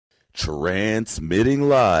Transmitting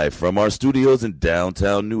live from our studios in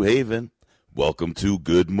downtown New Haven. Welcome to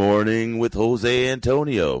Good Morning with Jose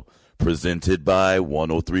Antonio, presented by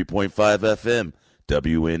 103.5 FM,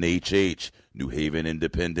 WNHH,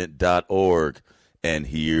 NewHavenIndependent.org. And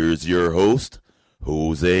here's your host,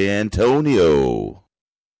 Jose Antonio.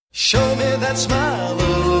 Show me that smile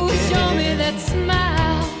again. Show me that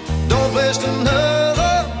smile. Don't waste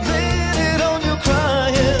another minute on your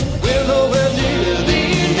crying. We're nowhere near the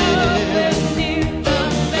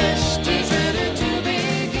best is ready to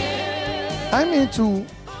begin. I'm into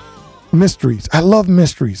mysteries. I love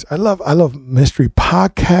mysteries. I love mystery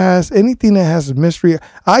podcasts, anything that has mystery.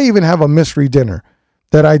 I even have a mystery dinner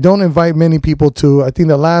that I don't invite many people to. I think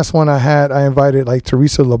the last one I invited like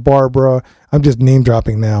Teresa LaBarbera. I'm just name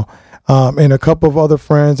dropping now. And a couple of other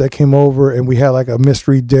friends that came over, and we had like a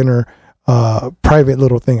mystery dinner, private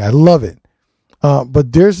little thing. I love it.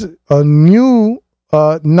 But there's a new,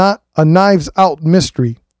 not a Knives Out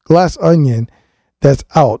mystery, Glass Onion, that's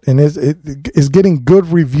out, and it's getting good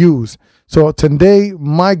reviews. So today,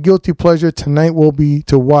 my guilty pleasure tonight will be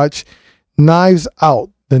to watch Knives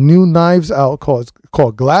Out, the new Knives Out called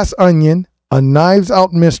Glass Onion, a Knives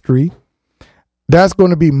Out mystery. That's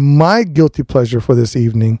going to be my guilty pleasure for this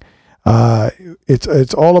evening.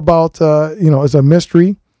 It's all about it's a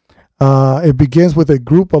mystery. It begins with a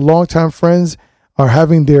group of longtime friends are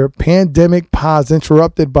having their pandemic pods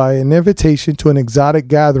interrupted by an invitation to an exotic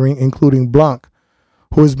gathering, including Blanc,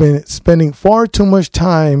 who has been spending far too much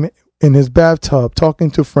time in his bathtub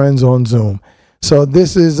talking to friends on Zoom. So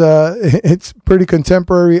this is it's pretty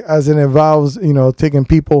contemporary as it involves taking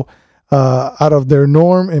people out of their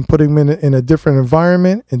norm and putting them in a different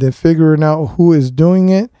environment and then figuring out who is doing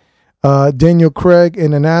it. Daniel Craig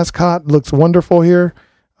in an ascot looks wonderful here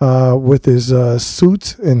with his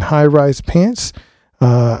suit and high-rise pants.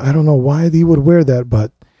 I don't know why he would wear that,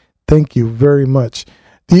 but thank you very much.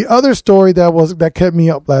 The other story that kept me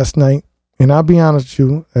up last night, and I'll be honest with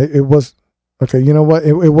you, it was okay. You know what?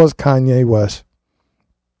 It was Kanye West.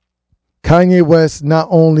 Kanye West, not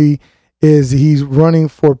only is he's running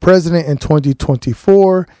for president in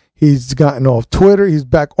 2024, he's gotten off Twitter. He's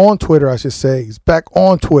back on Twitter, I should say. He's back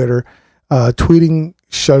on Twitter, tweeting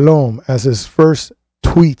Shalom as his first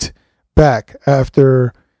tweet back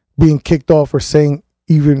after being kicked off for saying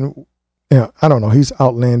I don't know, he's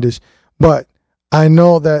outlandish. But I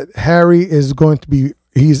know that Harry is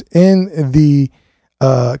he's in the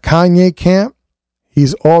Kanye camp.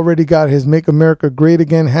 He's already got his Make America Great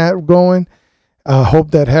Again hat going. I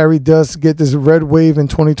hope that Harry does get this red wave in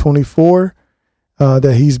 2024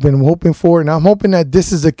 that he's been hoping for. And I'm hoping that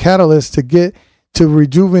this is a catalyst to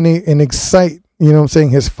rejuvenate and excite,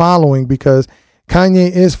 his following, because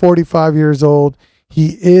Kanye is 45 years old.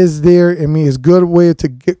 He is there. I mean, it's a good way to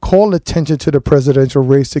call attention to the presidential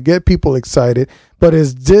race, to get people excited. But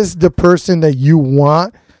is this the person that you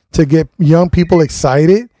want to get young people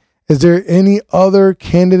excited? Is there any other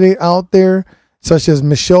candidate out there, such as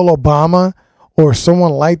Michelle Obama or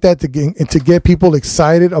someone like that, to get people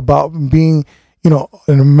excited about being, an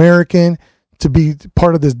American, to be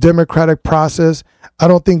part of this democratic process? I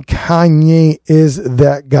don't think Kanye is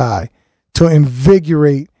that guy to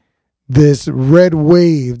invigorate this red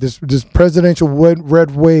wave, this presidential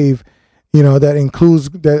red wave,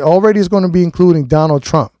 that already is going to be including Donald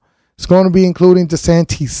Trump. It's going to be including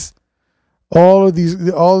DeSantis. All of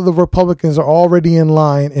the Republicans are already in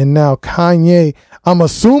line, and now Kanye, I'm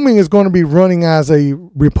assuming, is going to be running as a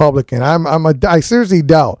Republican. I seriously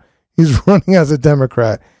doubt he's running as a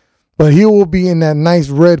Democrat, but he will be in that nice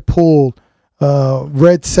red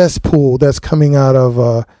cesspool that's coming out of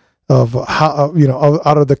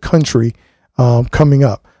the country coming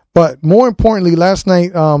up. But more importantly, last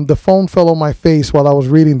night the phone fell on my face while I was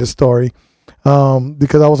reading the story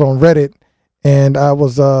because I was on Reddit. And I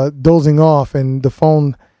was dozing off, and the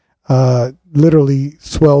phone literally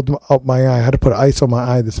swelled up my eye. I had to put ice on my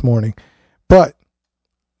eye this morning. But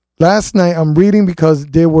last night I'm reading because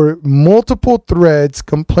there were multiple threads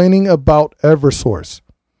complaining about Eversource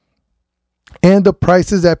and the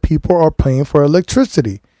prices that people are paying for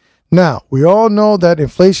electricity. Now, we all know that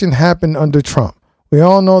inflation happened under Trump. We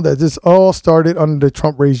all know that this all started under the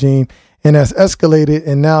Trump regime and has escalated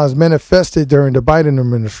and now is manifested during the Biden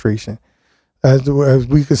administration, as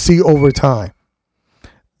we could see over time.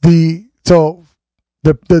 The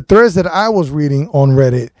threads that I was reading on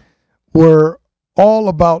Reddit were all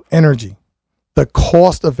about energy, the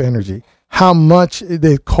cost of energy, how much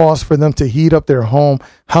it costs for them to heat up their home,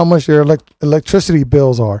 how much their electricity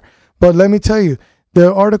bills are. But let me tell you,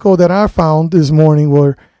 the article that I found this morning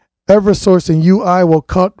were Eversource and UI will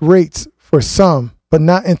cut rates for some, but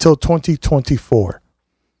not until 2024.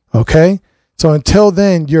 Okay? So until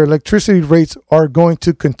then, your electricity rates are going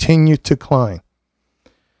to continue to climb.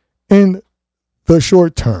 In the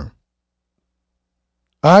short term,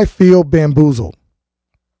 I feel bamboozled.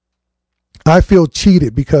 I feel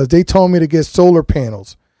cheated because they told me to get solar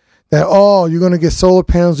panels. That, oh, you're going to get solar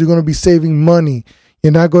panels, you're going to be saving money.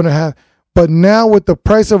 You're not going to have. But now with the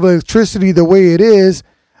price of electricity the way it is,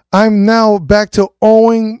 I'm now back to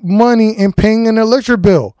owing money and paying an electric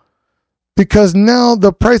bill. Because now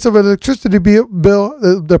the price of electricity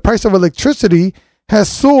the price of electricity has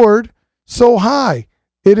soared so high.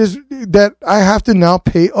 It is that I have to now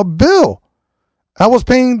pay a bill. I was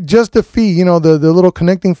paying just the fee, the little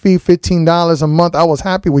connecting fee, $15 a month. I was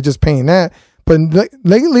happy with just paying that. But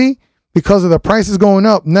lately, because of the prices going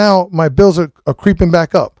up, now my bills are creeping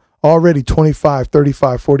back up. Already $25,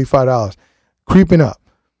 $35, $45, creeping up.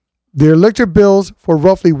 The electric bills for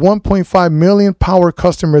roughly 1.5 million power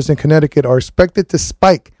customers in Connecticut are expected to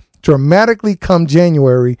spike dramatically come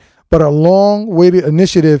January, but a long-awaited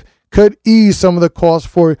initiative could ease some of the costs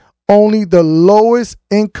for only the lowest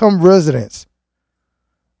income residents.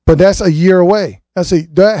 But that's a year away.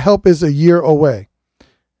 That help is a year away.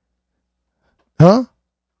 Huh?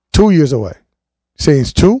 2 years away. Saying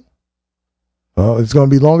it's 2? Oh, it's going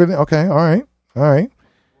to be longer than, okay, all right.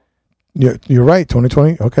 You're right,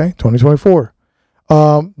 2020, okay, 2024.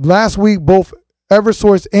 Last week, both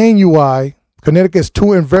Eversource and UI, Connecticut's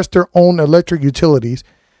two investor-owned electric utilities,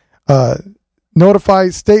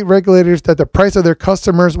 notified state regulators that the price of their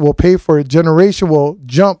customers will pay for generation will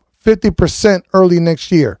jump 50% early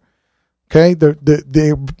next year. Okay,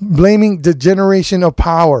 they're blaming the generation of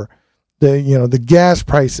power, the gas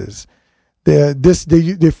prices. They're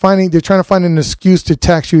trying to find an excuse to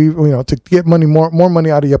tax you, to get more money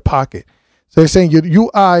out of your pocket. So they're saying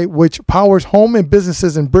UI, which powers home and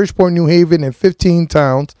businesses in Bridgeport, New Haven, and 15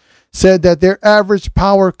 towns, said that their average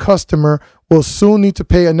power customer will soon need to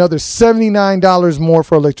pay another $79 more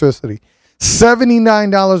for electricity.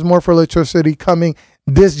 $79 more for electricity coming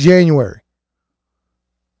this January.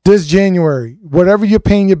 Whatever you're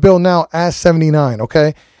paying your bill now, add $79,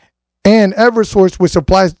 okay? And Eversource, which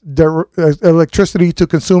supplies electricity to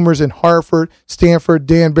consumers in Hartford, Stamford,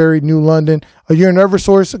 Danbury, New London. Are you an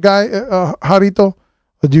Eversource guy, Jarito?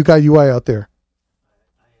 Or do you got UI out there?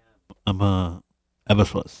 I'm a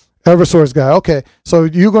Eversource. Eversource guy. Okay. So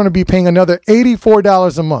you're going to be paying another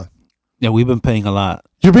 $84 a month. Yeah, we've been paying a lot.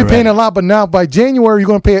 You've been paying a lot, but now by January, you're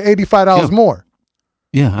going to pay $85 more.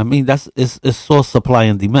 Yeah, I mean, it's so supply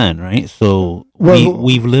and demand, right? So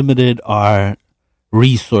we've limited our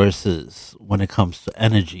resources when it comes to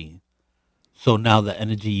energy. So now the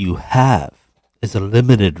energy you have is a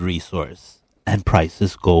limited resource and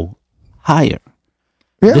prices go higher.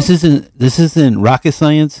 Yeah. This isn't rocket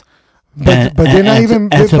science. But they're not even.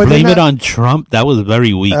 And to blame it on Trump, that was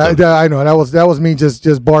very weak. I know that was me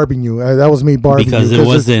just barbing you. That was me barbing because you. It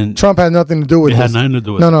wasn't. Trump had nothing to do with it. It had nothing to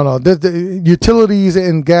do with it. No. The utilities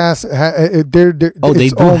and gas. They do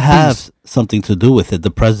have something to do with it.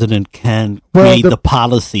 The president can create the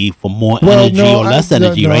policy for more energy or less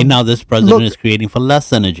energy. Right now, this president is creating for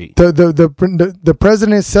less energy. The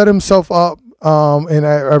president set himself up, and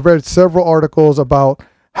I read several articles about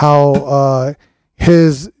how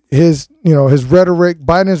his rhetoric,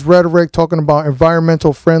 Biden's rhetoric, talking about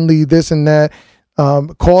environmental friendly, this and that,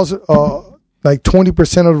 caused like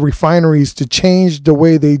 20% of refineries to change the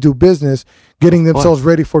way they do business, getting themselves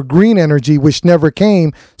ready for green energy, which never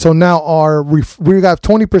came. So now we got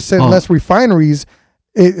 20% less refineries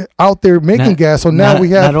out there making gas. So now we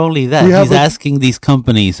have. Not only that, he's asking these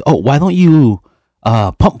companies, why don't you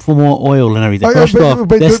pump for more oil and everything?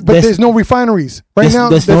 But there's no refineries right now.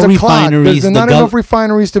 There's no a refineries. There's not enough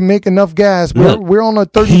refineries to make enough gas. We're on a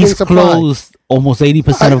 30-day supply. He's closed almost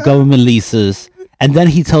 80% of government leases, and then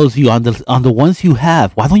he tells you on the ones you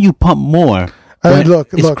have, why don't you pump more?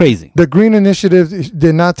 It's crazy. The green initiative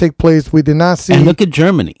did not take place. We did not see. And look at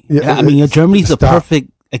Germany. Germany's a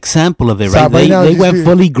perfect example of it. Right? They went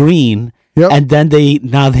fully green, and then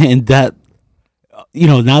now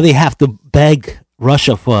they have to beg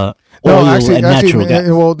Russia for oil and natural gas.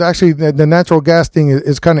 Well, actually, the natural gas thing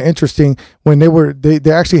is kind of interesting. When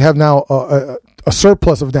they actually have now a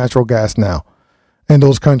surplus of natural gas now in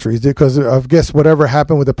those countries because I guess whatever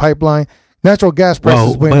happened with the pipeline, natural gas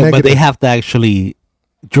prices went negative. But they have to actually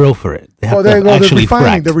drill for it. They have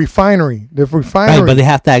the refinery. Right, but they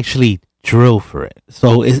have to actually drill for it.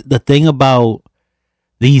 So the thing about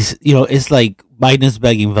these, it's like Biden is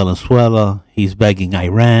begging Venezuela. He's begging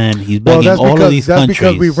Iran. He's begging all of these countries. That's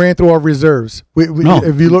because we ran through our reserves.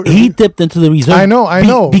 If you look, he dipped into the reserves. I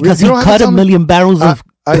know. Because he cut 1 million barrels of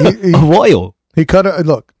oil. He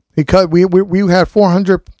cut. We had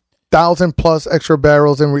 400 1,000 plus extra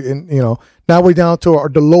barrels, and now we're down to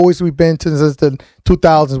the lowest we've been since the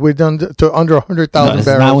 2000s. We're down to under 100,000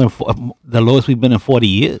 barrels. Now the lowest we've been in 40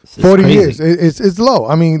 years. It's 40 crazy. years. It's low.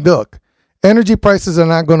 I mean, look, energy prices are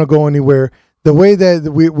not going to go anywhere. The way that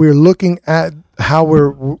we're looking at how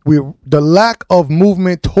the lack of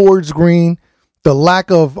movement towards green, the lack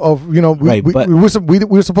of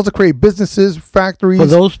we're supposed to create businesses, factories. For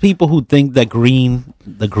those people who think that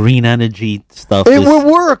the green energy stuff, it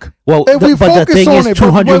will work. Well, if we but the focus thing on is, it,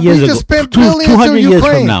 200 years we ago, just spent billions 200 in years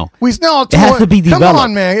Ukraine. from now, It has to be developed. Come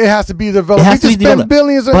on, man, it has to be developed. It has We to just be spent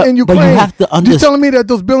billions in Ukraine. But you have to You're telling me that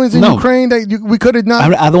those billions in Ukraine that we could have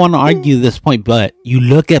not. I don't want to argue this point, but you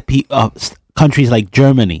look at countries like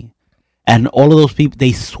Germany, and all of those people,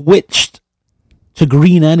 they switched to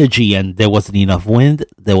green energy, and there wasn't enough wind,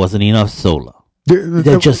 there wasn't enough solar.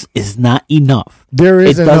 There just is not enough. There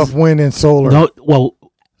is enough wind and solar. No, well,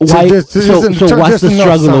 why? So what's the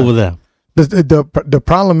struggle over there? The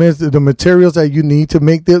problem is the materials that you need to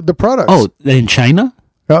make the products. Oh, in China?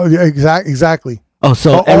 Oh, yeah, exactly. Oh,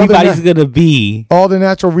 so everybody's going to be all the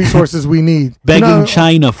natural resources we need. Begging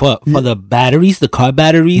China for the batteries, the car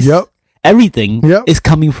batteries. Yep. Everything is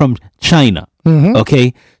coming from China. Mm-hmm.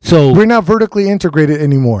 Okay, so we're not vertically integrated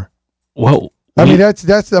anymore. Whoa. I mean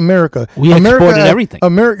that's America. We exported everything.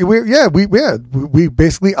 America, we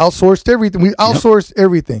basically outsourced everything. We outsourced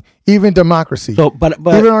everything, even democracy. So, but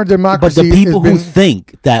even our democracy. But the people who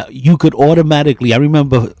think that you could automatically, I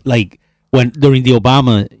remember like during the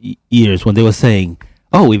Obama years when they were saying,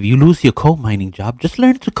 "Oh, if you lose your coal mining job, just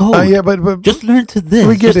learn to code." Yeah, but just learn to this.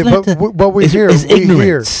 We get it, but we're here.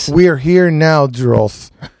 We are here now,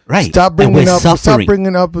 Jules. Right. Stop bringing up. Suffering. Stop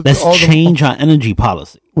bringing up. Let's change our energy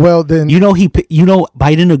policy. Well, then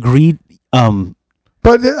Biden agreed. Biden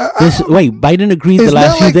agreed the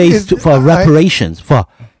last few days for reparations for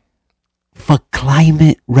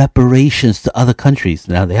climate reparations to other countries.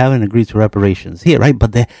 Now they haven't agreed to reparations here, right?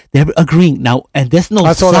 But they're agreeing now, and there's no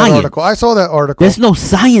science. I saw that article. There's no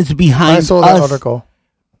science behind. I saw that article.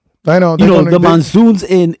 I know. The monsoons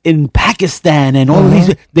in Pakistan and all of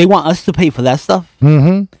these. They want us to pay for that stuff.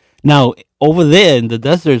 Mm-hmm. Now, over there in the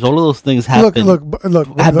deserts, all of those things happen. Look,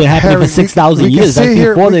 have been happening for 6,000 years. That's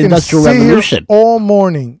before the Industrial Revolution. All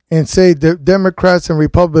morning and say the Democrats and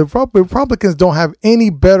Republicans don't have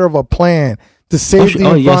any better of a plan to save the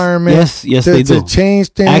environment. Yes, they do. To change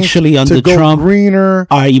things. Actually, under Trump, greener,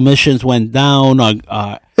 our emissions went down.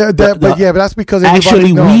 But that's because under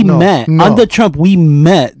Trump. We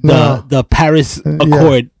met the Paris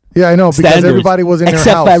Accord. Yeah, I know, because everybody was in their house.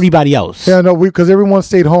 Except for everybody else. Yeah, no, because everyone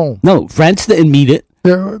stayed home. No, France didn't meet it.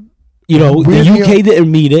 The UK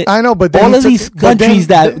didn't meet it. I know, but all of these countries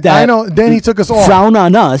that I know, then he took us off. Frown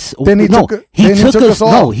on us. He took us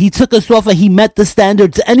off. No, he took us off, and he met the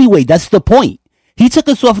standards anyway. That's the point. He took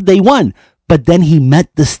us off day one, but then he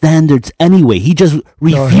met the standards anyway. He just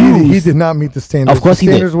refused. No, he did not meet the standards. Of course, the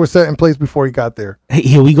standards were set in place before he got there. Hey,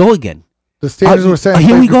 here we go again. The standards were set in place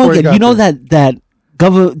here we go before again. You know that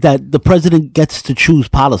the president gets to choose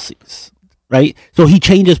policies, right? So he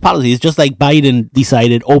changes policies, just like Biden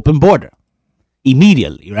decided open border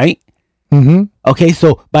immediately, right? Mm-hmm. Okay,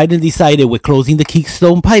 so Biden decided we're closing the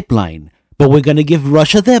Keystone pipeline, but we're going to give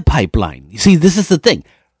Russia their pipeline. You see, this is the thing.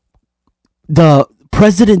 The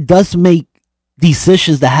president does make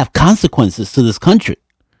decisions that have consequences to this country.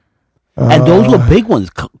 And those were big ones,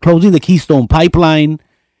 closing the Keystone pipeline,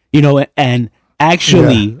 and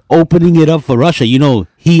actually opening it up for Russia.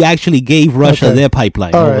 He actually gave Russia their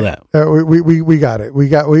pipeline over that. We got it. We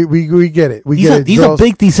get it. These are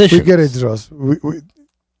big decisions. We get it, Dross.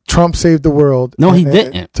 Trump saved the world. No, he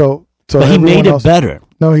didn't. But he made it better.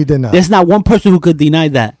 No, he did not. There's not one person who could deny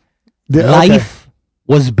that. Life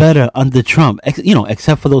was better under Trump,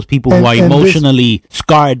 except for those people who are emotionally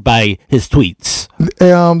scarred by his tweets.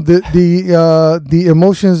 The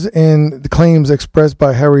emotions and the claims expressed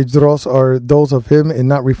by Harry Dross are those of him and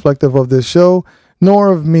not reflective of this show,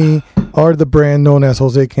 nor of me, or the brand known as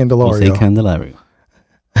Jose Candelario.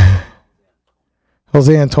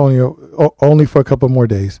 Jose Antonio, only for a couple more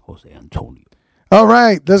days. Jose Antonio. All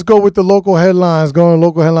right, let's go with the local headlines. Going to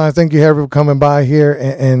local headlines. Thank you, Harry, for coming by here.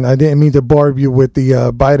 And I didn't mean to barb you with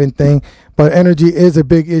the Biden thing, but energy is a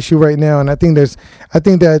big issue right now. And I think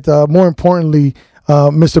that more importantly,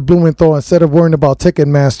 Mr. Blumenthal, instead of worrying about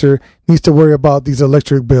Ticketmaster, needs to worry about these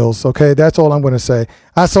electric bills. Okay, that's all I'm going to say.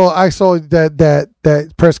 I saw that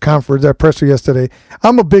press conference, that presser yesterday.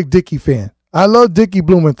 I'm a big Dickie fan. I love Dickie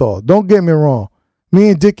Blumenthal. Don't get me wrong. Me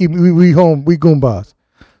and Dickie, we Goombas.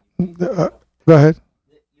 Go ahead.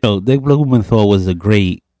 Dick Blumenthal was a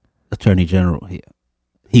great attorney general here.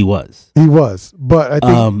 He was. He was, but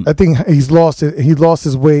I think he's lost it. He lost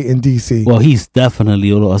his way in DC. Well, he's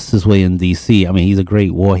definitely lost his way in DC. I mean, he's a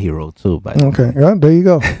great war hero too. Okay, yeah, there you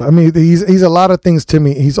go. I mean, he's a lot of things to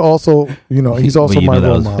me. He's also, he's also my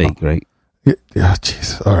role model. Fake, right? Yeah,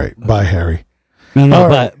 jeez. All right, bye, Harry.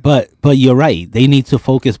 No, but you're right. They need to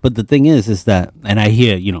focus. But the thing is that, and I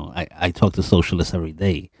hear, I talk to socialists every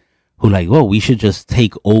day who like, well, we should just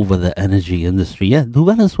take over the energy industry. Yeah, do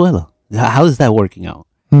Venezuela. How is that working out?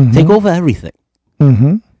 Mm-hmm. Take over everything.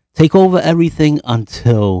 Mm-hmm. Take over everything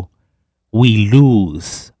until we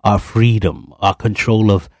lose our freedom, our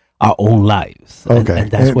control of our own lives. Okay.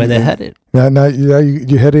 And that's where they're headed. Now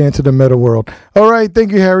you're heading into the meta world. All right.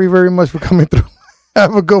 Thank you, Harry, very much for coming through.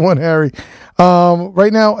 Have a good one, Harry.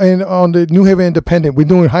 Right now, and on the New Haven Independent, we're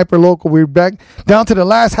doing hyper local. We're back down to the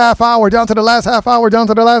last half hour.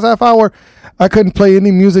 I couldn't play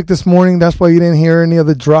any music this morning. That's why you didn't hear any of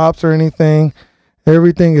the drops or anything.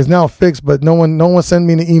 Everything is now fixed, but no one sent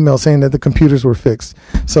me an email saying that the computers were fixed.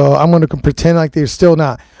 So I'm going to pretend like they're still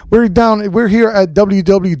not. We're here at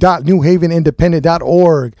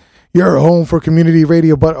www.newhavenindependent.org. Your home for community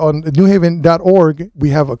radio. But on newhaven.org, we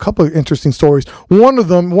have a couple of interesting stories. One of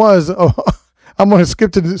them was, I'm going to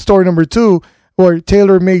skip to story number 2, where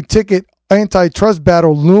tailor-made ticket antitrust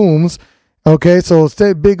battle looms. Okay, so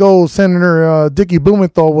big old Senator Dickie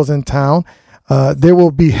Blumenthal was in town. There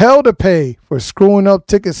will be hell to pay for screwing up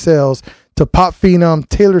ticket sales to pop phenom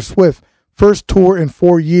Taylor Swift first tour in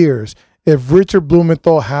 4 years if Richard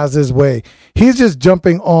Blumenthal has his way. He's just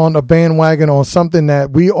jumping on a bandwagon on something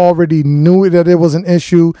that we already knew that it was an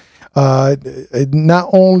issue. Not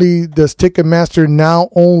only does Ticketmaster now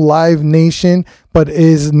own Live Nation, but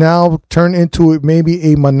is now turned into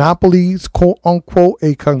maybe a monopoly, quote unquote,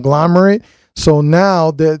 a conglomerate. So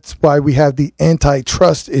now that's why we have the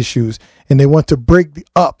antitrust issues, and they want to break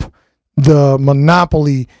up the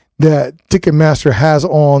monopoly that Ticketmaster has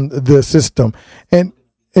on the system. And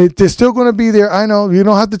they're still going to be there. I know you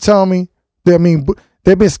don't have to tell me. I mean,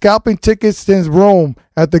 they've been scalping tickets since Rome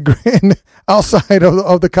at the Grand outside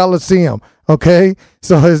of the Colosseum. Okay,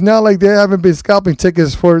 so it's not like they haven't been scalping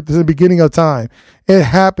tickets for the beginning of time. It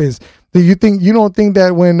happens. You don't think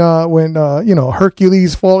that when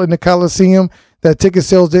Hercules fought in the Colosseum that ticket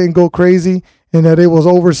sales didn't go crazy and that it was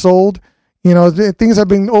oversold? Things have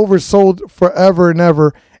been oversold forever and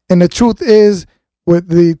ever. And the truth is, with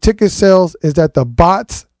the ticket sales, is that the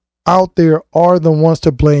bots out there are the ones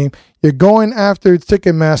to blame. You're going after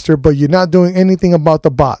Ticketmaster, but you're not doing anything about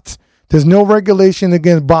the bots. There's no regulation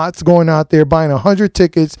against bots going out there buying 100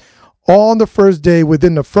 tickets all on the first day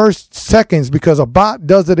within the first seconds, because a bot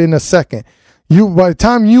does it in a second. By the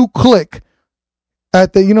time you click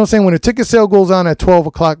at the, when a ticket sale goes on at 12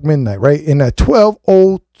 o'clock midnight, right? And at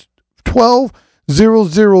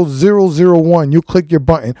 12:0001, you click your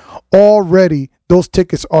button. Already, those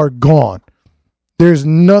tickets are gone. There's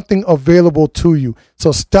nothing available to you.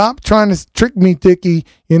 So stop trying to trick me, Dickie.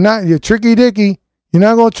 You're tricky, Dickie. You're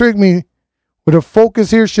not going to trick me. But the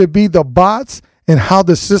focus here should be the bots and how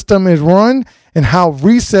the system is run and how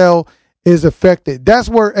resale is affected. That's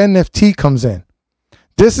where NFT comes in.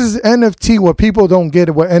 This is NFT, what people don't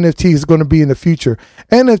get, what NFT is going to be in the future.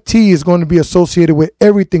 NFT is going to be associated with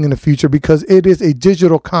everything in the future because it is a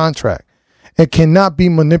digital contract. It cannot be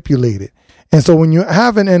manipulated. And so when you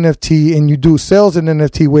have an NFT and you do sales in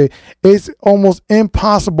NFT way, it's almost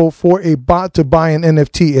impossible for a bot to buy an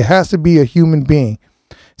NFT. It has to be a human being.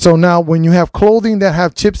 So now when you have clothing that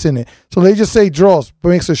have chips in it, so they just say Draws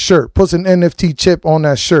makes a shirt, puts an NFT chip on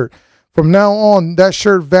that shirt. From now on, that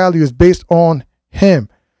shirt value is based on him.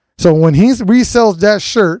 So when he resells that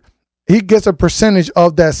shirt, he gets a percentage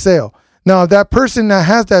of that sale. Now, if that person that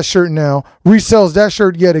has that shirt now resells that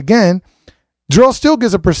shirt yet again, Draw still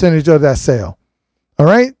gets a percentage of that sale. All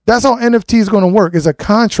right? That's how NFT is going to work. It's a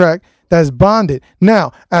contract that's bonded.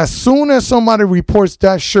 Now, as soon as somebody reports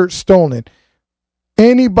that shirt stolen,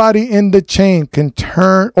 anybody in the chain can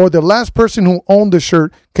turn, or the last person who owned the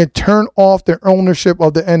shirt can turn off their ownership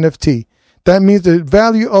of the NFT. That means the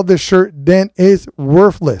value of the shirt then is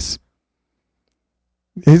worthless.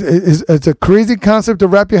 It's a crazy concept to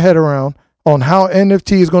wrap your head around on how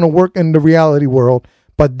NFT is going to work in the reality world.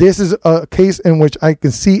 But this is a case in which I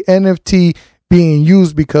can see NFT being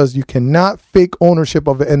used because you cannot fake ownership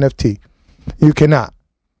of an NFT. You cannot.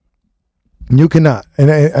 You cannot.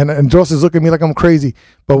 And Dross is looking at me like I'm crazy.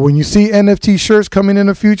 But when you see NFT shirts coming in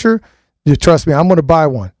the future, you trust me, I'm going to buy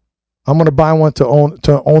one. I'm going to buy one to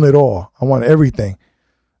own it all. I want everything.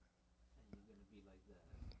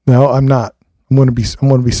 No, I'm not. I'm going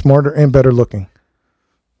to be smarter and better looking.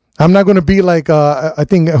 I'm not going to be like, I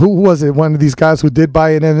think, who was it? One of these guys who did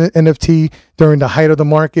buy an NFT during the height of the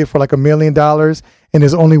market for like $1 million and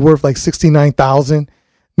is only worth like 69,000.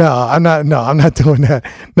 No, I'm not doing that.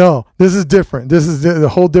 No, this is different. This is the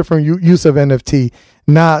whole different use of NFT,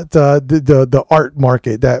 not the art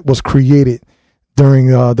market that was created during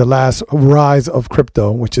the last rise of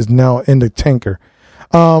crypto, which is now in the tanker.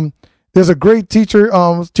 There's a great teacher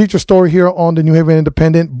story here on the New Haven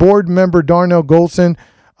Independent. Board member Darnell Goldson.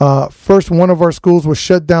 First, one of our schools was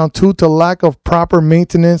shut down due to lack of proper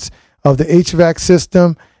maintenance of the HVAC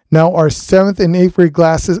system. Now our 7th and 8th grade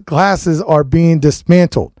classes are being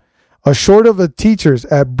dismantled. A short of the teachers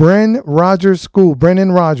at Brennan Rogers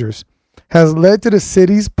has led to the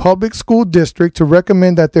city's public school district to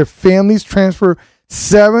recommend that their families transfer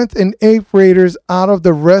 7th and 8th graders out of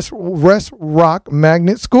the Rest Rock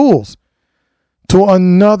magnet schools to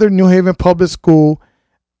another New Haven public school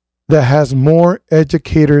that has more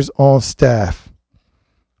educators on staff.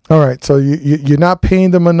 All right, so you're not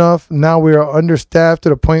paying them enough. Now we are understaffed to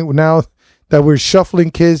the point now that we're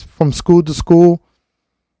shuffling kids from school to school.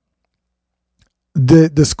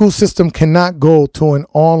 The school system cannot go to an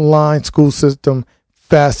online school system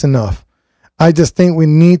fast enough. I just think we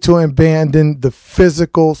need to abandon the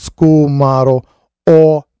physical school model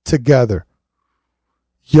altogether.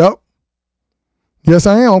 Yup. Yes,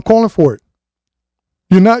 I am. I'm calling for it.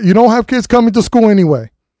 You don't have kids coming to school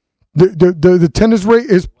anyway. The attendance rate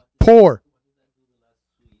is poor.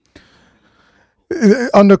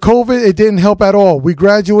 Under COVID, it didn't help at all. We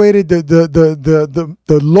graduated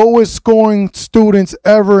the lowest scoring students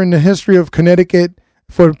ever in the history of Connecticut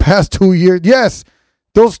for the past 2 years. Yes,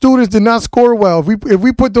 those students did not score well. If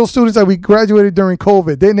we put those students that we graduated during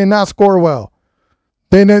COVID, they did not score well.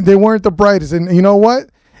 They weren't the brightest. And you know what?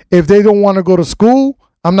 If they don't want to go to school,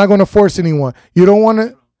 I'm not going to force anyone. You don't want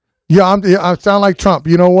to? Yeah, I sound like Trump.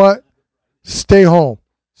 You know what? Stay home.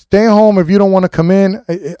 Stay home if you don't want to come in.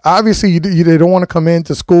 Obviously, they don't want to come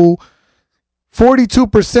into school.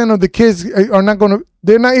 42% of the kids are not going to.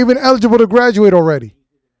 They're not even eligible to graduate already.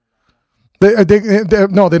 They're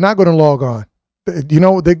not going to log on.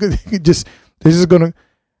 They're just going to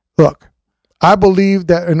look. I believe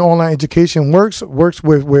that an online education works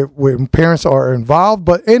with parents are involved,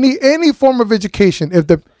 but any form of education, you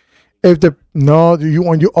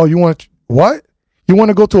want what? You want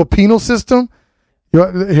to go to a penal system? Here,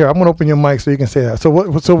 I'm going to open your mic so you can say that. So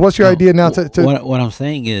what's your idea now? What I'm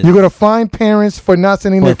saying is you're going to fine parents for not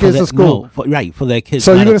sending their kids to school. No, for their kids.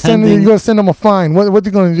 So you're going to send them a fine. What are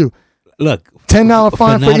you going to do? Look, $10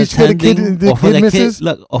 fine for each kid misses.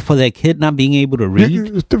 Look, or for their kid not being able to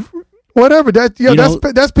read. Whatever that's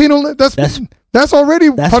penal. That's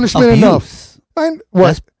already punishment abuse. Enough.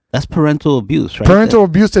 What? That's parental abuse, right? Parental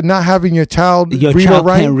abuse to not having your child read or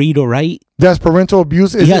write. Can't read or write. That's parental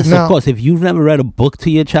abuse. Yes, of course. If you've never read a book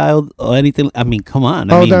to your child or anything, I mean, come on.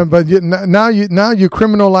 Now you're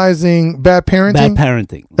criminalizing bad parenting. Bad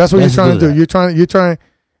parenting. That's what you're trying to do. You're trying.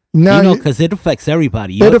 Now, because it affects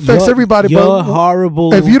everybody. It affects everybody. You're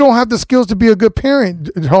horrible. If you don't have the skills to be a good parent,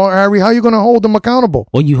 Harry, how are you going to hold them accountable?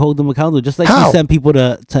 Well, you hold them accountable. Just like you send people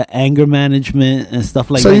to anger management and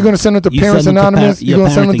stuff like that. So you're going to send them to Parents Anonymous? You're going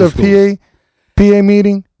to send them to PA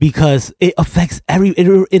meeting? Because it affects every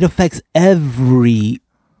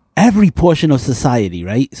portion of society,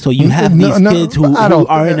 right? So you have these kids who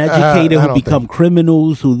are uneducated, who become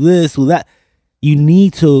criminals, who this, who that. You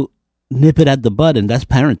need to nip it at the bud, and that's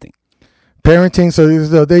parenting.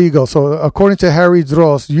 So there you go. So according to Harry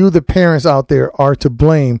Dross, you, the parents out there, are to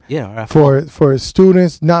blame for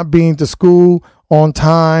students not being to school on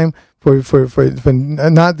time, for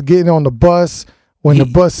not getting on the bus when the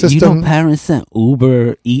bus system. You know, parents send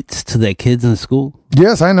Uber Eats to their kids in school.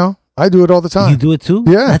 Yes, I know. I do it all the time. You do it too?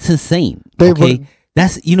 Yeah, that's insane. That's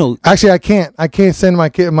Actually, I can't send my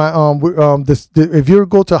kid if you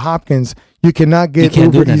go to Hopkins. You cannot get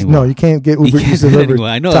Uber Eats. No, you can't get Uber Eats delivered.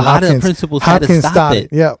 I know to a lot Hopkins. of the principals Hopkins had to stop it.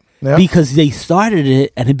 Yeah. Because they started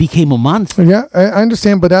it and it became a monster. Yeah, I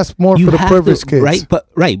understand, but that's more for the privileged kids. Right, but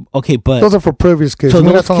those are for privileged kids. So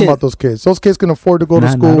we're not talking about those kids. Those kids can afford to go to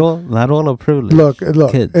school. Not all are privileged. Look.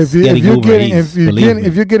 Kids if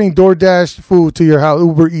you're getting DoorDash food to your house,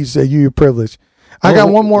 Uber Eats, you're privileged. I got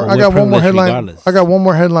one more headline. I got one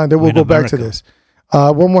more headline that we'll go back to this.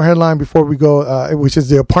 One more headline before we go, which is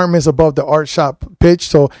the apartments above the art shop pitch.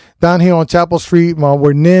 So down here on Chapel Street,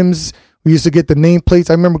 where NIMS, we used to get the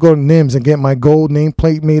nameplates. I remember going to NIMS and getting my gold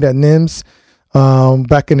nameplate made at NIMS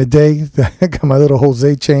back in the day. I got my little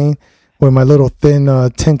Jose chain with my little thin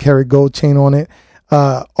 10-karat gold chain on it.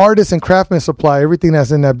 Artists and craftsmen supply everything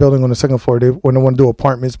that's in that building on the second floor. When they want to do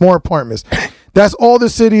apartments, more apartments. That's all the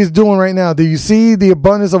city is doing right now. Do you see the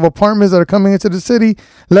abundance of apartments that are coming into the city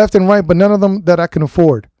left and right, but none of them that I can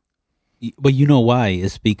afford? But you know why?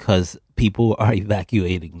 It's because people are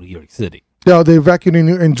evacuating New York City. Yeah, they're evacuating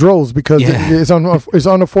in droves because it's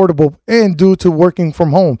unaffordable and due to working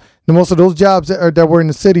from home. And most of those jobs that were in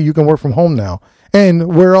the city, you can work from home now.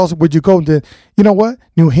 And where else would you go? You know what?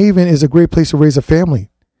 New Haven is a great place to raise a family.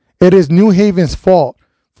 It is New Haven's fault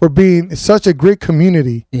for being such a great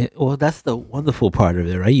community. Yeah, well, that's the wonderful part of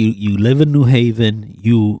it, right? You live in New Haven,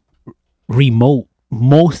 you remote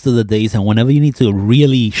most of the days, and whenever you need to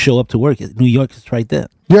really show up to work, New York is right there.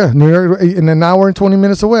 Yeah, New York in an hour and 20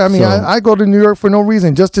 minutes away. I mean, I go to New York for no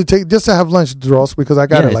reason, just to have lunch, Dross, because I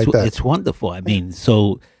got it like that. It's wonderful. I mean,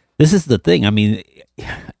 so this is the thing. I mean,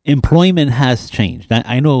 employment has changed.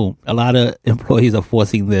 I know a lot of employees are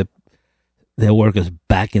forcing their workers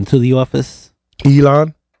back into the office.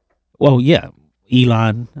 Elon? Well, yeah,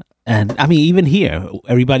 Elon. And I mean, even here,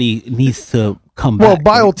 everybody needs to come well, back.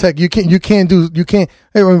 Well, biotech, you can't.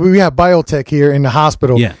 Hey, we have biotech here in the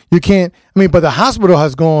hospital. Yeah. You can't. I mean, but the hospital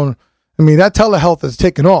has gone. I mean, that telehealth has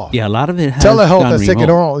taken off. Yeah, a lot of it has telehealth gone has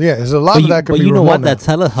taken off. Yeah, there's a lot of that. Could but be you know what? now. That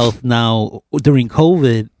telehealth now during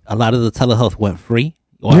COVID, a lot of the telehealth went free.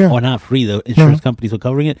 Or not free. The insurance companies were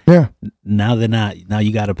covering it. Yeah. Now they're not. Now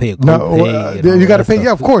you got to pay a copay. No, you got to pay.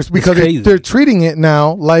 Yeah, of course, because they're treating it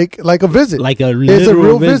now like a visit. Like a it's a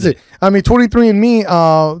real visit. I mean,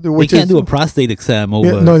 23andMe, which they can't do a prostate exam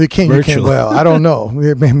over. Yeah, no, they can't. Virtual. You can't. Well, I don't know.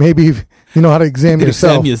 Maybe you know how to examine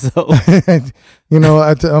yourself. You know,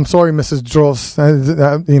 I'm sorry, Mrs. Dross.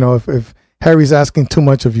 You know, if Harry's asking too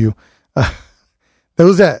much of you,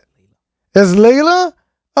 who's that? That's Layla.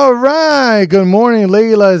 All right. Good morning.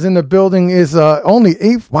 Layla is in the building. It's only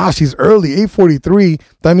 8. Wow, she's early. 8:43.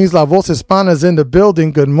 That means La Voz Hispana is in the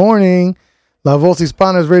building. Good morning. La Voz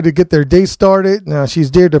Hispana is ready to get their day started. Now she's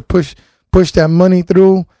there to push that money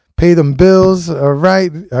through, pay them bills. All right.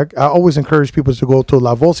 I always encourage people to go to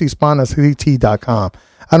lavozhispanacdt.com.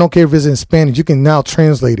 I don't care if it's in Spanish. You can now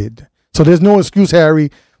translate it. So there's no excuse,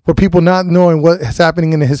 Harry, for people not knowing what is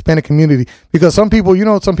happening in the Hispanic community. Because some people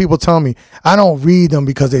tell me, I don't read them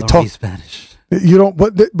because they talk Spanish. You don't,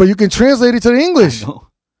 but you can translate it to the English.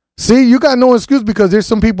 See, you got no excuse because there's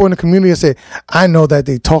some people in the community that say, I know that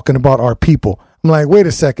they talking about our people. I'm like, wait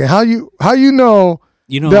a second. How you know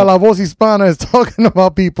that La Voz Hispana is talking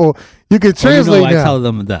about people? You can translate I now. tell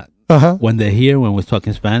them that. When they're here, when we're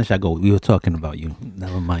talking Spanish, I go, we were talking about you.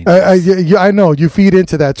 Never mind. I know. You feed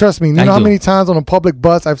into that. Trust me. You know how many times on a public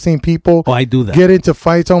bus I've seen people I do that. Get into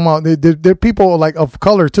fights talking about, they're people like of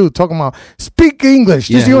color too, talking about, speak English.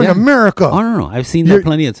 You're in America. Oh, no. I've seen that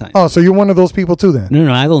plenty of times. Oh, so you're one of those people too then? No,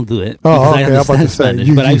 I don't do it. Oh, okay. I understand Spanish,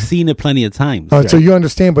 but I've seen it plenty of times. So you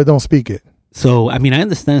understand but don't speak it. So, I mean, I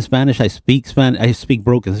understand Spanish. I speak Spanish. I speak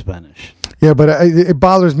broken Spanish. Yeah, but it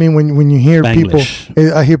bothers me when you hear Spanglish.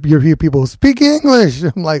 people. I hear people speak English.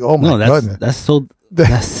 I'm like, oh my goodness. That's so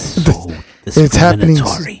it's happening.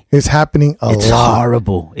 It's happening a lot. It's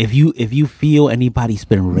horrible. If you feel anybody's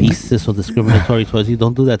been racist or discriminatory towards you,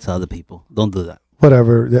 don't do that to other people. Don't do that.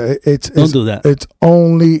 Whatever. Don't do that. It's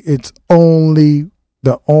only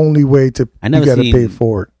the only way to. You got to pay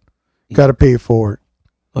for it. You got to pay for it.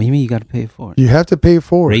 Oh, you mean you got to pay for it? You have to pay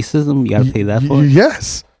for it. Racism. You got to pay that for it.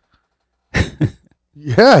 Yes.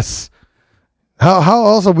 Yes. How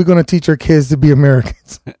else are we going to teach our kids to be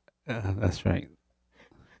Americans? That's right.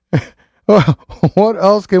 What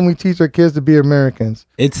else can we teach our kids to be Americans?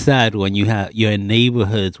 It's sad when you're in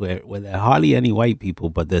neighborhoods where there are hardly any white people,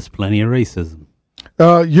 but there's plenty of racism.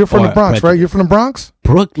 You're from the Bronx, right? You're from the Bronx?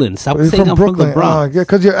 Brooklyn. Stop saying I'm from the Bronx. Yeah,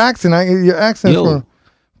 because your accent from.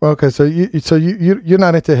 Okay, so you're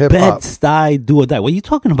not into hip hop. Bed-Stuy, do or die. What are you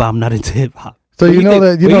talking about? I'm not into hip hop. So where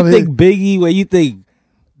you think Biggie? Where you think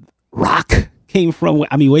Rock came from?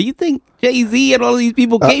 I mean, where you think Jay-Z and all these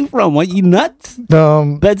people came from? What, you nuts?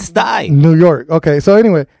 Bed-Stuy, New York. Okay, so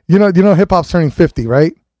anyway, you know hip hop's turning 50,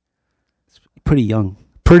 right? It's pretty young.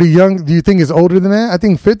 Pretty young. Do you think it's older than that? I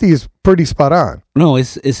think 50 is pretty spot on. No,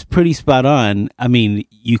 it's pretty spot on. I mean,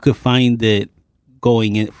 you could find it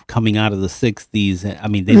coming out of the 60s. I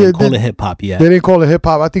mean, they didn't call it hip hop yet. They didn't call it hip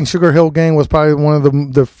hop. I think Sugar Hill Gang was probably one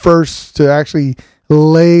of the first to actually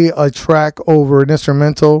lay a track over an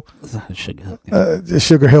instrumental. Sugar Hill Gang. The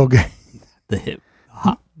Sugar Hill Gang. The hip.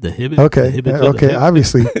 Okay,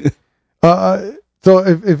 obviously. So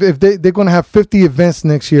if they're going to have 50 events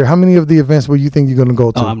next year, how many of the events will you think you're going to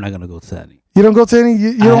go to? Oh, I'm not going to go to any. You don't go to any?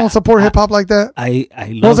 You don't support hip hop like that? I love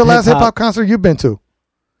When was the last hip hop concert you've been to?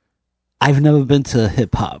 I've never been to a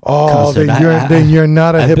hip hop concert. Oh, then you're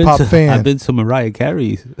not a hip hop fan. I've been to Mariah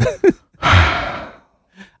Carey's. I've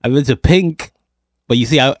been to Pink, but you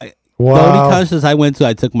see, The only Wow. concerts I went to,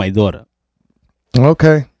 I took my daughter,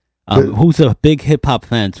 Okay. who's a big hip hop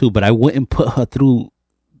fan too. But I wouldn't put her through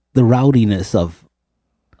the rowdiness of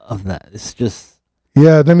that. It's just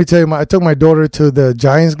Yeah, let me tell you, I took my daughter to the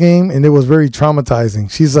Giants game, and it was very traumatizing.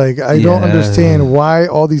 She's like, I don't Yeah. understand why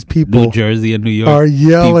all these people New Jersey and New York are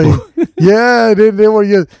yelling. people. Yeah, they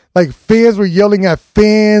were like fans were yelling at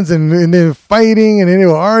fans, and then fighting, and then they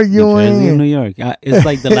were New arguing. Jersey and New and- York. It's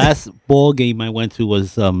like the last ball game I went to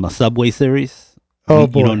was a Subway Series. Oh, You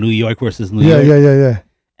boy. know, New York versus New yeah, York. yeah.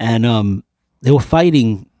 And they were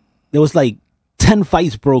fighting. There was like 10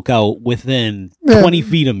 fights broke out within Yeah. 20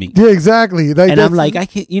 feet of me. Yeah, exactly. Like And I'm that's- like, I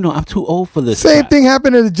can't, I'm too old for this. Same crap. thing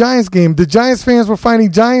happened at the Giants game. The Giants fans were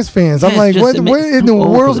fighting Giants fans. I'm Yeah, like, it's just- what it's in too the old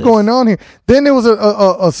for world's this. going on here? Then there was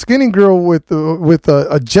a skinny girl with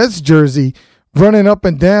a Jets jersey running up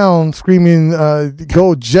and down, screaming,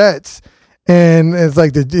 "Go Jets!" And it's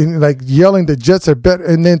like yelling, "The Jets are better!"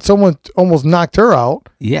 And then someone almost knocked her out.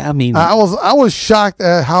 Yeah, I mean, I was shocked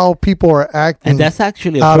at how people are acting. and that's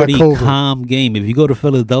actually a out of pretty COVID. calm game. If you go to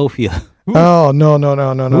Philadelphia, Oh no!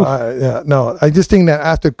 No! I just think that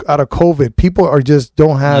out of COVID, people are just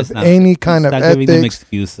don't have it's not- any kind of stop giving them ethics.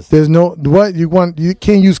 excuses. There's no what you want. You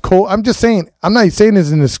can't use code. I'm just saying. I'm not saying this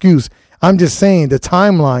as an excuse. I'm just saying the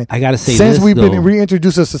timeline. I gotta say since this, we've been though.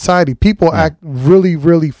 reintroduced to society, people act really,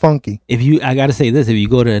 really funky. I gotta say this: if you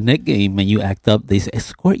go to a Knick game and you act up, they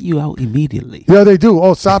escort you out immediately. Yeah, they do.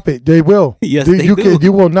 Oh, stop it! They will. Yes, you, they you do.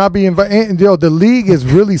 You will not be invited. The league is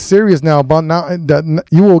really serious now about now that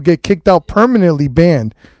you will get kicked out, permanently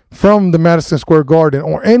banned from the Madison Square Garden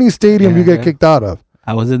or any stadium you get Yeah. kicked out of.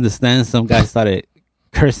 I was in the stands. Some guy started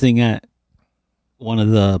cursing at one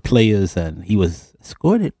of the players, and he was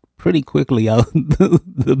escorted pretty quickly out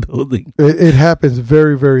the building. It happens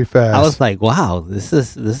very, very fast. I was like, "Wow, this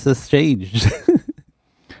has changed."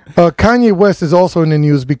 Kanye West is also in the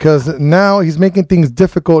news because now he's making things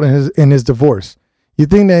difficult in his divorce. You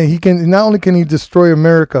think that he can not only can he destroy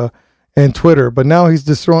America and Twitter, but now he's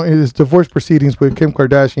destroying his divorce proceedings with Kim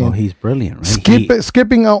Kardashian. Oh, he's brilliant, right?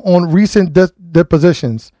 Skipping out on recent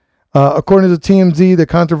depositions. According to TMZ, the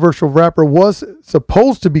controversial rapper was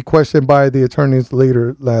supposed to be questioned by the attorneys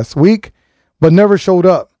later last week, but never showed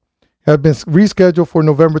up. Have been rescheduled for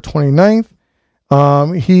November 29th.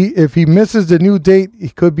 If he misses the new date,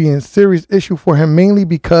 it could be a serious issue for him, mainly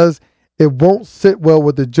because it won't sit well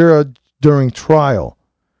with the judge during trial,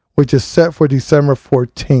 which is set for December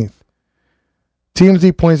 14th.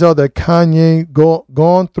 TMZ points out that Kanye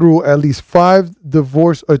gone through at least 5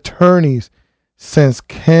 divorce attorneys since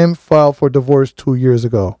Kim filed for divorce 2 years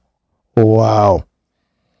ago. Wow.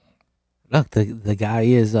 Look, the guy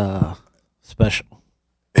is special.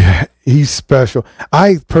 He's special.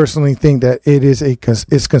 I personally think that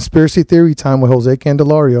it's conspiracy theory time with Jose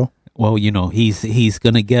Candelario. Well, he's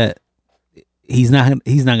gonna get. He's not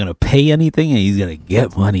gonna pay anything, and he's gonna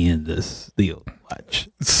get money in this deal. Watch.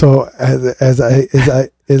 So as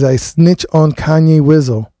I snitch on Kanye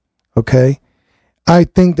Wizzle, okay, I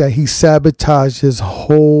think that he sabotaged his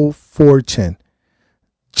whole fortune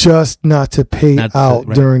just not to pay Not to- out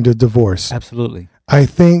right. during the divorce. Absolutely. I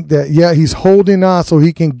think that, he's holding on so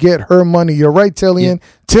he can get her money. You're right, Tillian.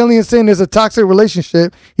 Tillian saying there's a toxic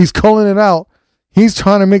relationship. He's calling it out. He's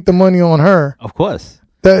trying to make the money on her, Of course.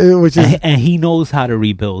 which is And he knows how to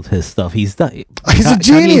rebuild his stuff. He's done. He's a Kanye's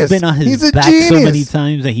genius. been on his He's a back so genius. many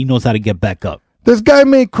times, and he knows how to get back up. this guy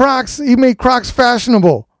made Crocs. He made Crocs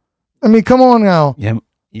fashionable. I mean, come on now. Yeah,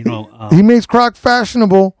 He makes Crocs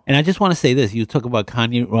fashionable. And I just want to say this: you talk about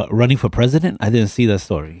Kanye running for president. I didn't see that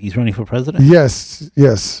story. He's running for president. Yes.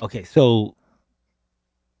 Okay, so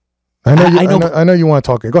I know. I know- You want to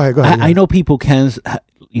talk. Go ahead. I know people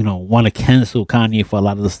want to cancel Kanye for a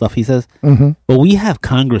lot of the stuff he says, Mhm. but we have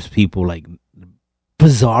Congress people like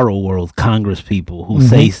bizarro world Congress people who Mm-hmm.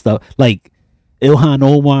 say stuff like Ilhan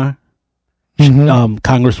Omar, Mhm.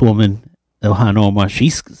 Congresswoman Ilhan Omar. She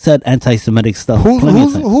said anti-Semitic stuff. plenty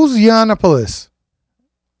of times. Who's Yiannopoulos?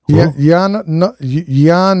 Who?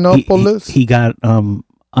 Yiannopoulos? He got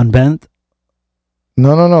unbanned.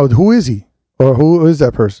 No. Who is he? Or who is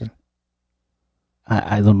that person?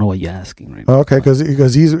 I don't know what you're asking right now. Okay, because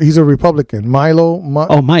he's a Republican. Milo.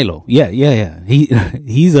 Oh, Milo. Yeah.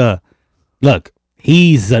 He's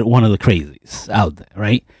one of the crazies out there,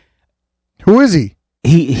 right? Who is he?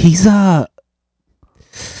 He's I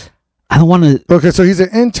don't want to. Okay, so he's an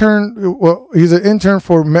intern. Well, he's an intern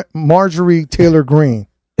for Marjorie Taylor Greene.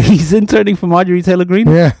 He's interning for Marjorie Taylor Greene.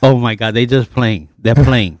 Yeah. Oh my God, They're playing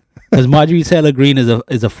because Marjorie Taylor Greene is a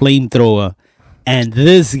flamethrower, and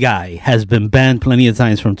this guy has been banned plenty of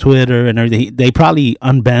times from Twitter and everything. They probably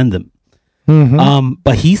unbanned him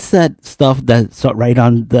But he said stuff that's right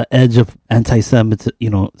on the edge of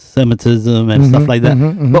Semitism and stuff like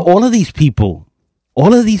that. But all of these people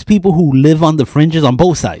who live on the fringes on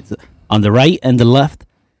both sides, on the right and the left,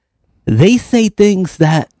 they say things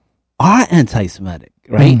that are anti-Semitic,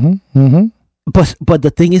 right? But the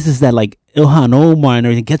thing is that like Ilhan Omar and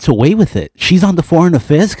everything gets away with it. She's on the Foreign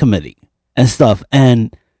Affairs Committee and stuff,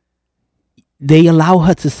 and they allow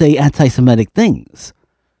her to say anti-Semitic things.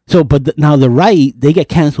 So, but now the right, they get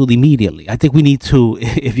canceled immediately. I think we need to,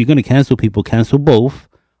 if you're going to cancel people, cancel both,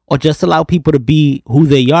 or just allow people to be who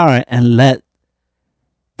they are and let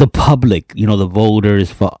the public, the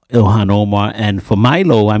voters for Ilhan Omar and for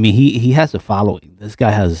Milo. I mean, he has a following. This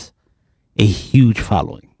guy has a huge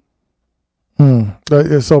following.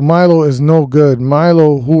 So Milo is no good.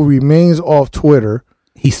 Milo, who remains off Twitter,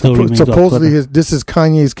 he still remains supposedly off Twitter. This is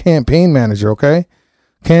Kanye's campaign manager. Okay,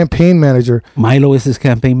 campaign manager. Milo is his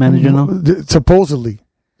campaign manager now. Supposedly.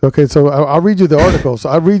 Okay, so I'll read you the article. So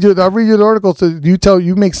I'll read you the article. So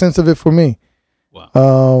you make sense of it for me.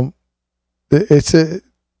 Wow. Let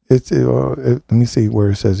me see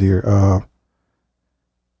where it says here.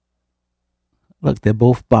 Look, they're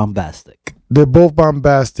both bombastic.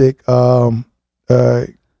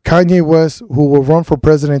 Kanye West, who will run for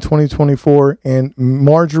president in 2024, and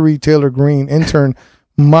Marjorie Taylor Greene, intern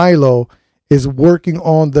Milo, is working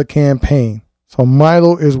on the campaign. So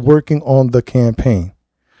Milo is working on the campaign.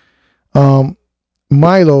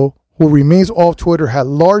 Milo, who remains off Twitter, had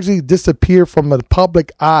largely disappeared from the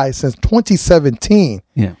public eye since 2017.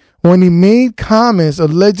 Yeah. When he made comments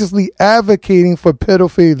allegedly advocating for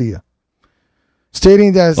pedophilia,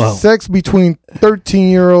 stating that sex between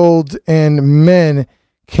 13-year-olds and men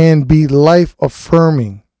can be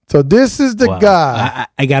life-affirming. So this is the guy.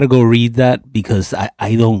 I got to go read that because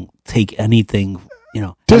I don't take anything,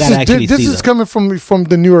 This is coming from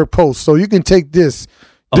the New York Post, so you can take this.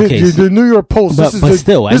 Okay, the New York Post. But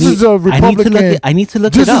still, this is a Republican. I need to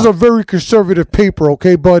look this it up. This is a very conservative paper,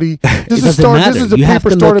 okay, buddy. This is a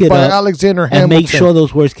paper started by Alexander Hamilton. And make sure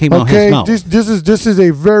those words came out his mouth. This is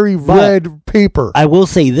a very red paper. I will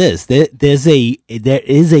say this: there is a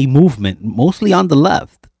movement, mostly on the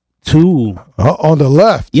left, on the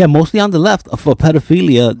left. Yeah, mostly on the left for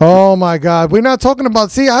pedophilia. Oh my God, we're not talking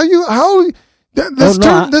about. See let's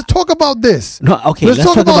talk about this. No, okay, let's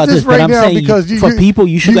talk about this right now saying because for people,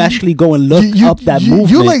 you should actually go and look up that movement.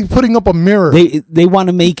 You like putting up a mirror. They want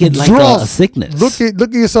to make it like a sickness. Look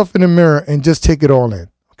at yourself in the mirror and just take it all in.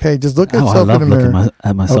 Okay, just look at yourself in the mirror. I love looking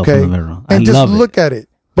at myself in the mirror. And just look at it,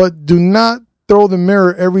 but do not throw the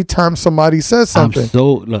mirror every time somebody says something.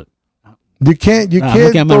 You can't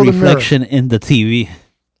look at my throw the reflection mirror in the TV.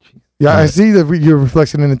 Yeah, I see your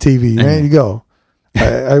reflection in the TV. There you go.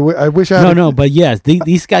 I wish I had but yes,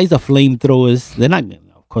 these guys are flamethrowers. They're not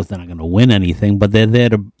going to win anything, but they're there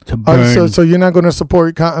to burn. So you're not going to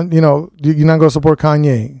support, you're not going to support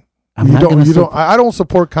Kanye. I don't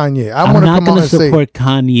support Kanye. I'm not going to support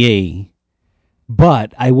Kanye,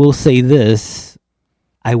 but I will say this: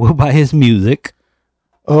 I will buy his music.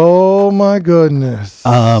 Oh my goodness!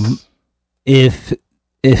 If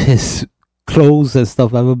his clothes and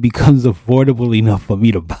stuff ever becomes affordable enough for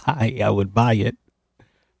me to buy, I would buy it.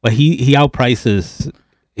 But he outprices.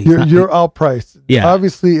 You're outpriced. Yeah.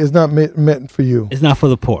 Obviously, it's not meant for you. It's not for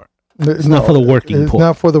the poor. It's not for the working poor. It's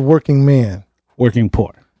not for the working man. Working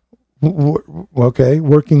poor. Okay,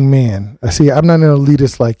 working man. I see. I'm not an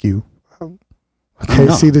elitist like you. Okay,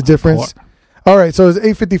 see the difference? Poor. All right, so it's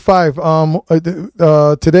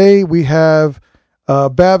 8:55. Today we have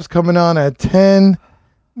Babs coming on at 10.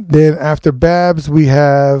 Then after Babs, we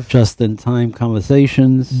have Just-in-Time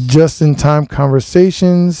Conversations.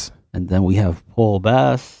 And then we have Paul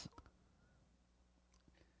Bass.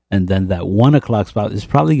 And then that 1 o'clock spot is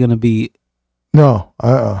probably going to be... No,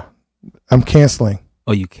 I'm canceling.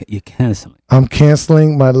 Oh, you're canceling. I'm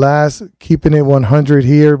canceling my last Keeping It 100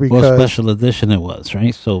 here because... Well, special edition it was, right?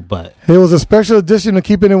 It was a special edition of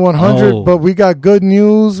Keeping It 100, but we got good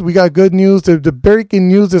news. The breaking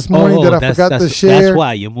news this morning that I forgot to share. That's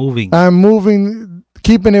why you're moving. I'm moving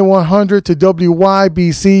Keeping It 100 to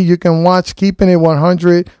WYBC. You can watch Keeping It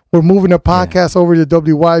 100. We're moving the podcast over to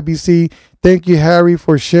WYBC. Thank you, Harry,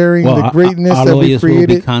 for sharing the greatness that we created. Our lawyers will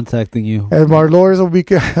be contacting you. And our lawyers will be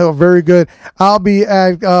very good. I'll be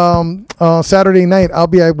at Saturday night. I'll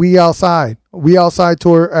be at We Outside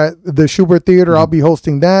tour at the Schubert Theater. I'll be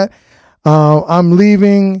hosting that. I'm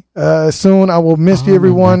leaving soon. I will miss you,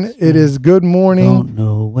 everyone. It is good morning. Don't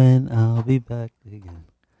know when I'll be back again.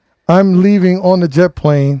 I'm leaving on the jet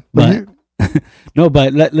plane. But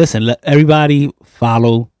listen, let everybody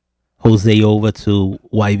follow Jose over to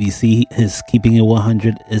YBC. His Keeping It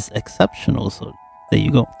 100 is exceptional. So there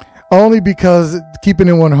you go. Only because Keeping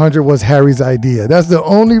It 100 was Harry's idea. That's the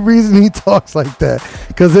only reason he talks like that.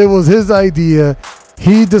 Because it was his idea.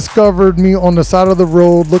 He discovered me on the side of the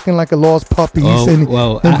road looking like a lost puppy.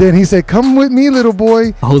 Then he said, "Come with me, little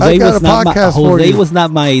boy. I got a podcast for you." Jose was not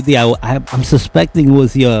my idea. I'm suspecting it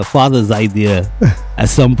was your father's idea at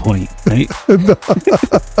some point, right?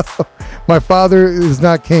 My father is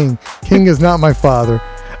not King. King is not my father.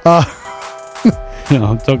 I'm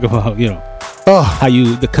talking about, how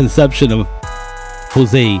the conception of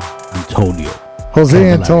Jose Antonio.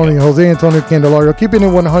 Jose Antonio Candelario. Keeping It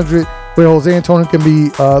 100 with Jose Antonio can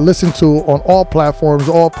be listened to on all platforms,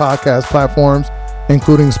 all podcast platforms,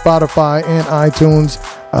 including Spotify and iTunes,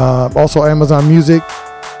 also Amazon Music.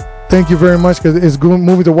 Thank you very much, because it's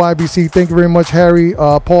moving to YBC. Thank you very much, Harry,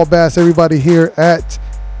 Paul Bass, everybody here at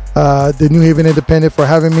the New Haven Independent for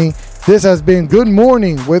having me. This has been Good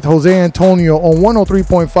Morning with Jose Antonio on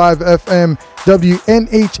 103.5 FM,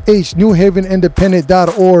 WNHH,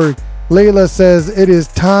 NewHavenIndependent.org. Layla says it is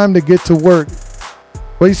time to get to work.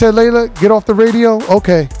 What you said, Layla? Get off the radio?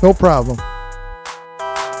 Okay, no problem.